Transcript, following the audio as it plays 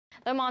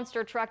The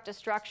Monster Truck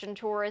Destruction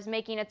Tour is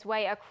making its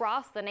way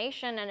across the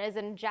nation and is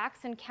in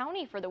Jackson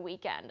County for the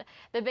weekend.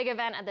 The big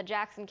event at the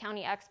Jackson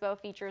County Expo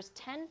features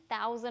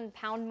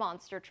 10,000-pound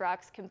monster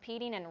trucks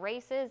competing in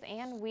races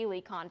and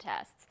wheelie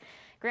contests.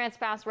 Grants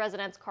Pass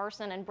residents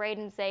Carson and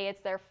Braden say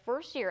it's their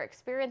first year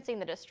experiencing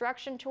the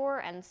Destruction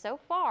Tour, and so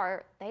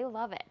far, they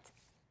love it.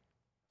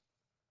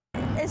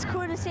 It's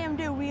cool to see them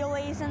do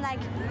wheelies and like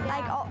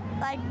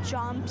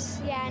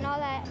jumps. Yeah, and all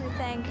that.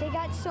 They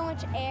got so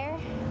much air.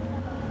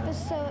 It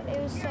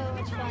was so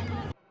much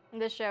fun.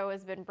 The show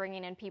has been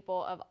bringing in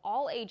people of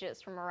all ages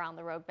from around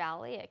the Rogue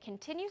Valley. It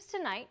continues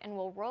tonight and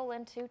will roll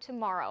into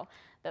tomorrow.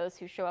 Those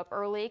who show up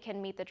early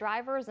can meet the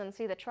drivers and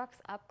see the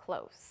trucks up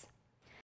close.